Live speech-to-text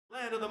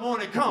land of the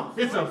morning come.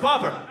 It's a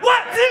bumper. 1,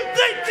 2,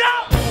 3,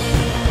 jump!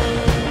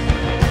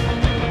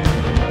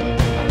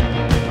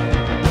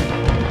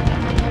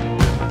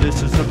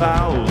 This is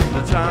about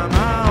the time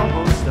I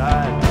almost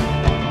died.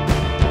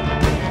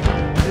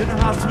 In a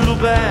hospital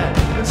bed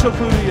in South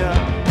Korea.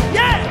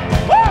 Yeah!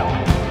 Woo!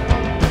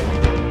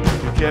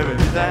 Carry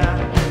me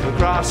there. The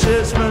cross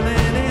is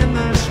burning in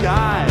the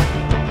sky.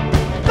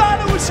 Thought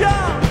I was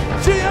young,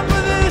 too young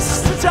for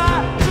this. To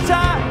tie.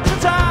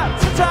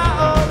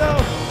 Oh no!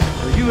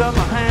 You held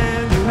my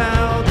hand, you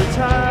held the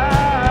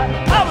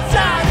tie. I was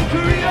tied in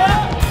Korea.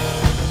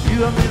 You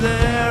held me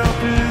there all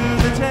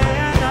through the day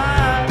and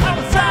night. I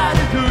was tied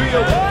in Korea.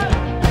 What?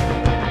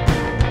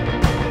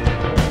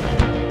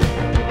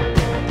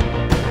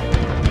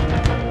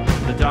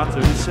 The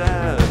doctor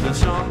said there's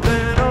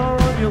something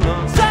on your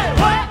lungs. Say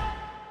what?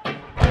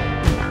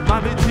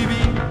 Might be TB,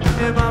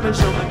 it might be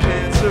something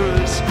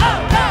cancerous. Oh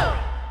no!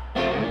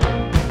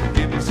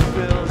 Give me some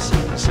pills,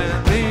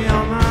 send me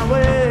on my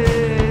way.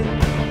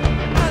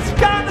 That's the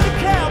kind of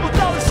care with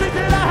all the shit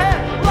that I had.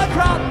 Well, I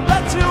crawled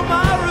back to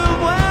my room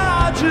where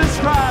I just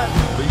cried.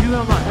 But you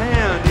held my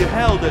hand, you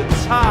held it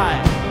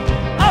tight.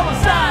 I was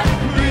tied in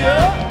Korea.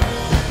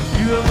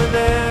 You held me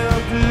there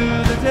through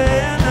the day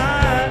and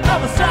night. I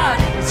was tied,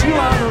 'cause you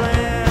are the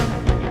land,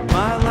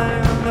 my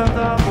land of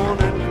the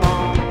morning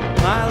calm,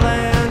 my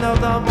land of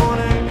the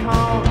morning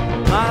calm,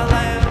 my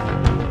land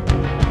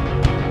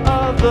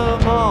of the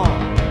mall.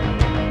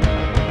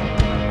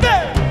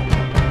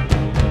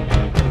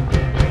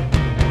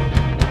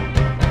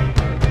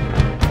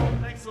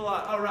 Thanks a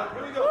lot. All right,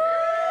 here we go.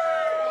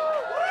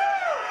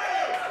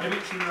 Give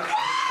it to you.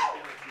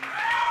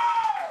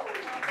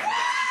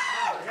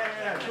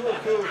 Yeah, cool.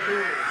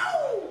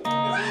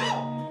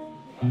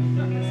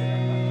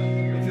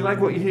 If you like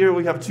what you hear,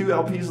 we have 2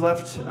 LPs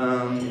left.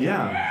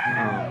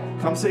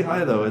 Come say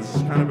hi though.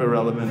 It's kind of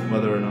irrelevant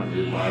whether or not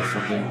you buy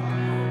something.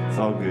 It's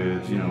all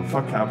good, you know.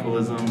 Fuck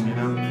capitalism, you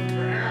know.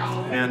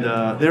 And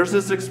there's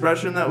this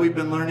expression that we've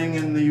been learning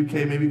in the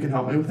UK. Maybe you can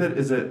help me with it.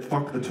 Is it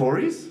fuck the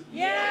Tories?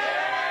 Yeah.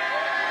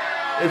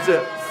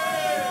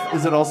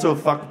 Is it also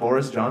fuck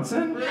Boris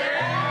Johnson?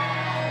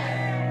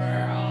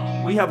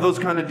 We have those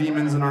kind of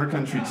demons in our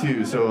country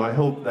too. So I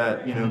hope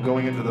that, you know,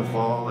 going into the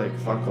fall, like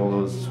fuck all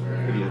those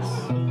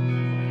idiots.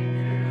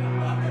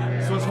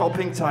 This one's called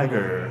Pink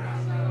Tiger.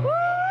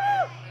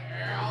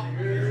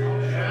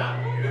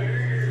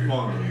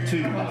 1,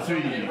 2,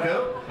 3,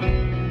 go.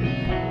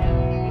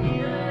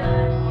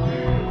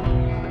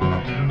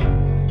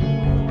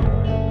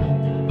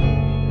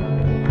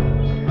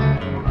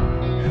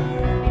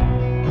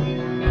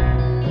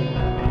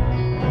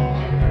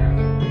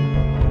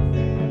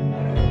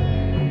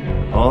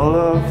 All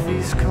of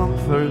these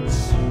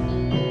comforts,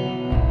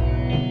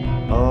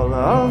 all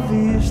of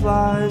these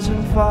lies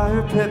and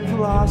fire pit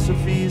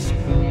philosophies,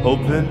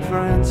 hoping for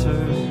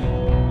answers,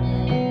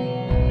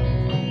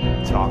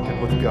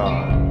 talking with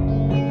God.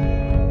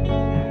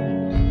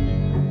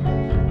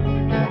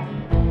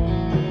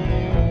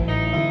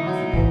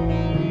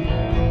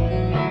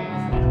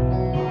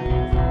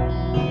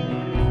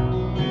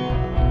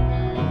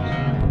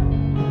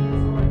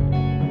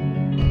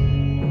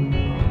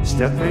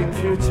 Stepping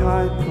through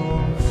tide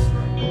pools,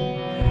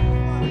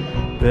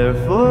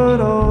 barefoot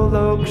old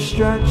oak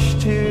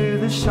stretched to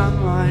the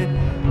sunlight,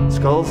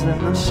 skulls in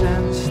the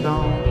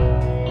sandstone,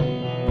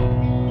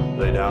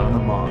 laid out on the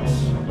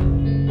moss.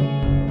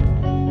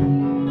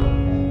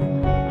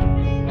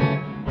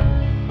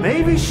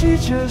 Maybe she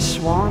just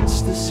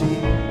wants to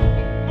see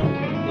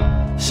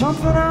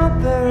something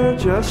out there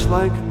just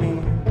like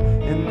me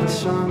in the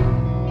sun.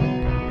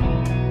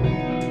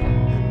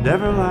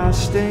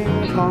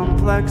 Everlasting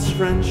complex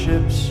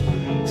friendships,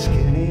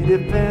 skinny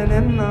dipping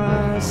in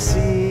the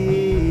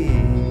sea.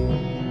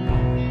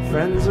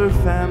 Friends are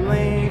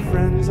family,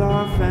 friends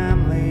are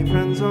family,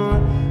 friends are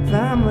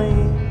family.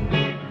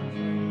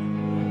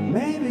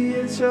 Maybe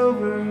it's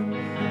over,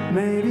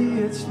 maybe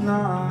it's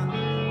not.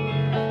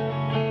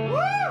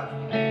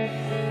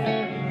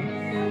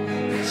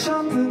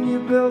 Something you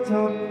built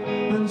up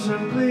and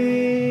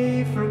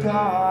simply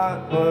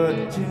forgot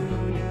what to do.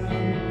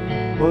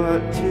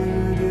 What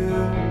to do,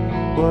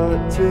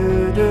 what to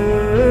do.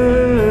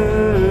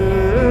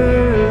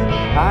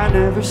 I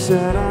never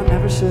said, I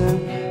never said,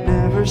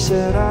 never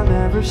said, I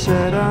never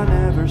said, I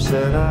never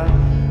said, I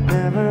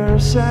never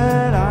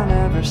said, I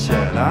never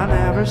said, I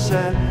never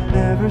said,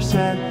 never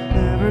said,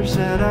 never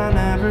said, I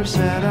never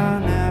said, I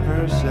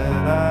never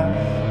said,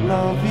 I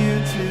love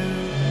you too.